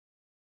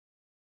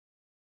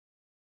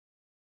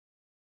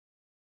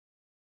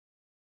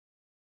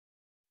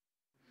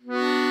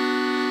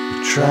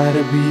try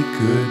to be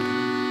good.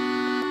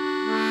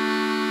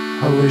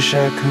 I wish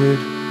I could.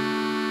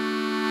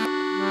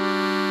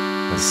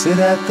 I sit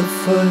at the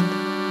foot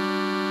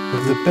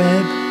of the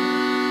bed,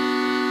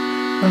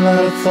 a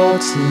lot of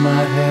thoughts in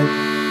my head.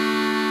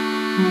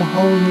 I'm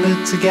holding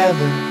it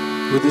together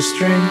with a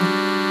string,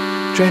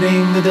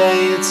 dreading the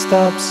day it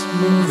stops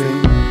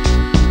moving.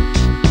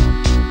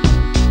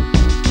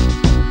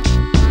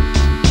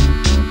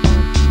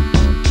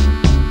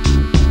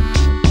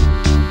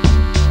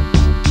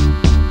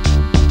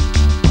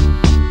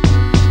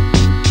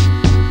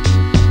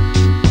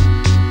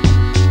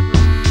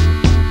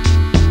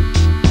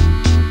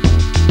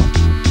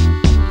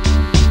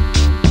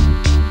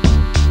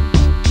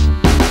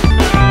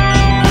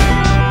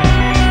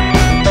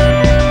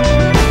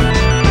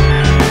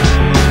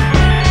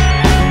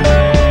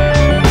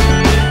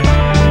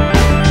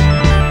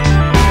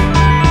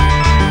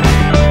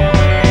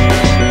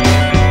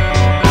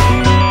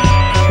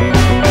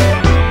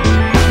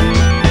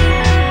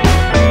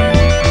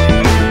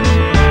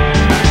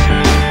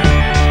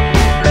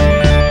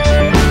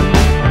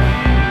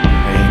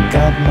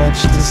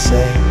 To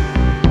say,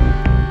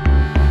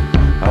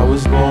 I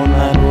was born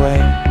that way.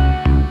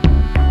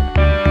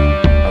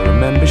 I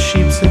remember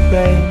sheep at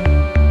bay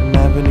and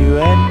Avenue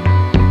N.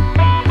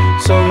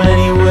 So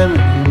many women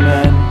and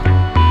men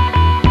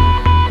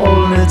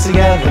holding it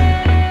together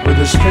with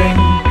a string,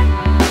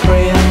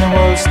 praying the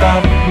world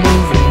stop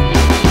moving.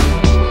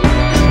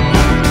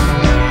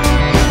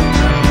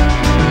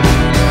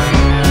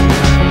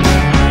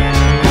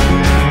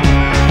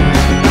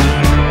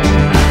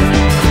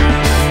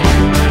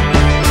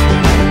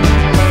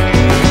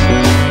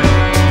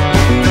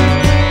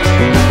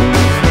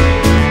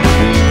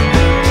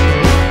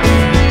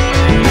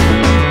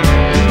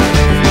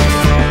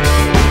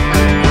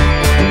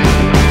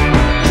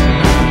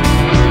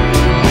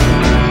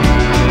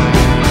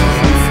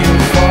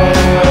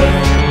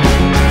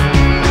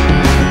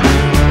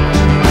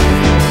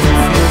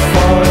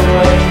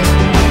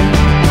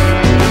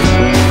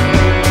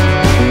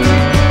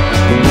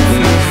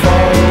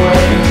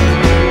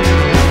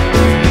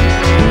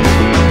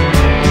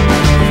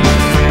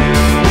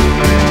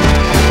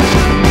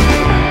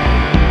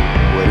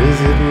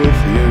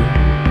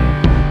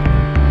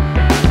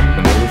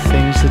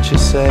 You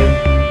say you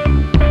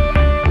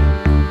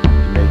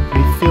make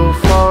me feel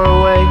far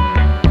away,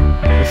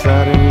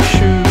 without any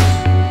shoes,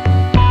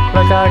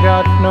 like I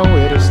got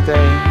nowhere to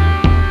stay.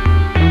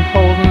 I'm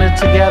holding it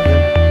together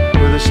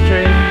with a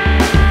string,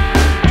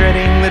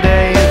 dreading the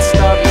day it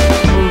stops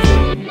moving.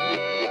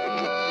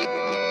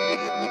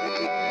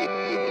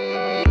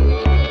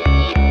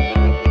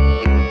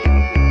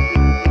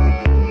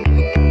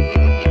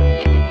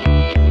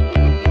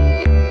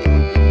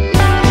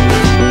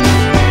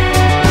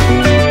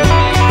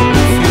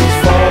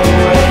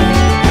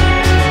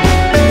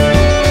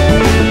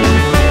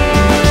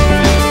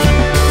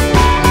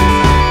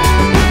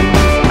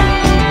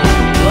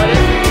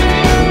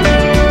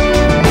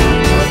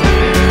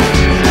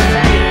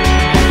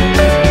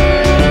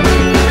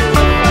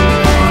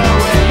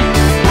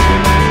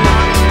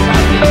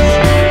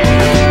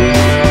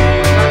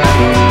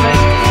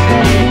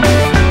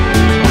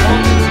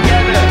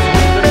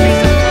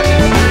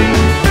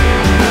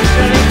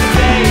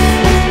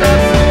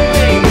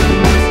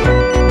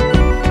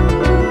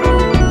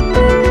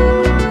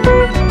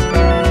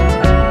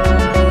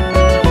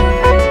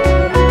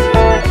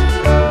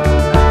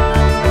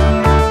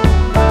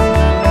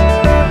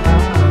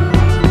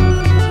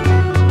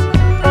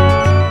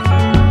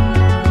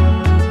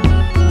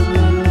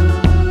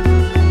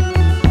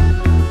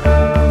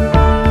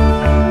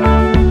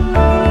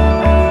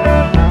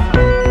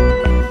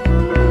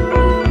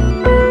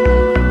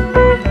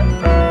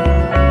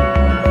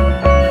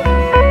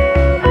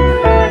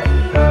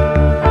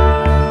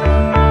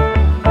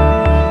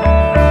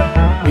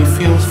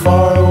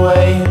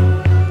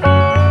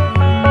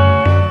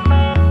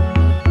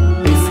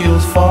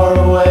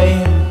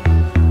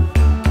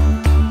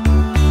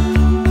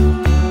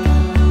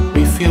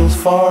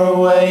 Far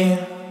away.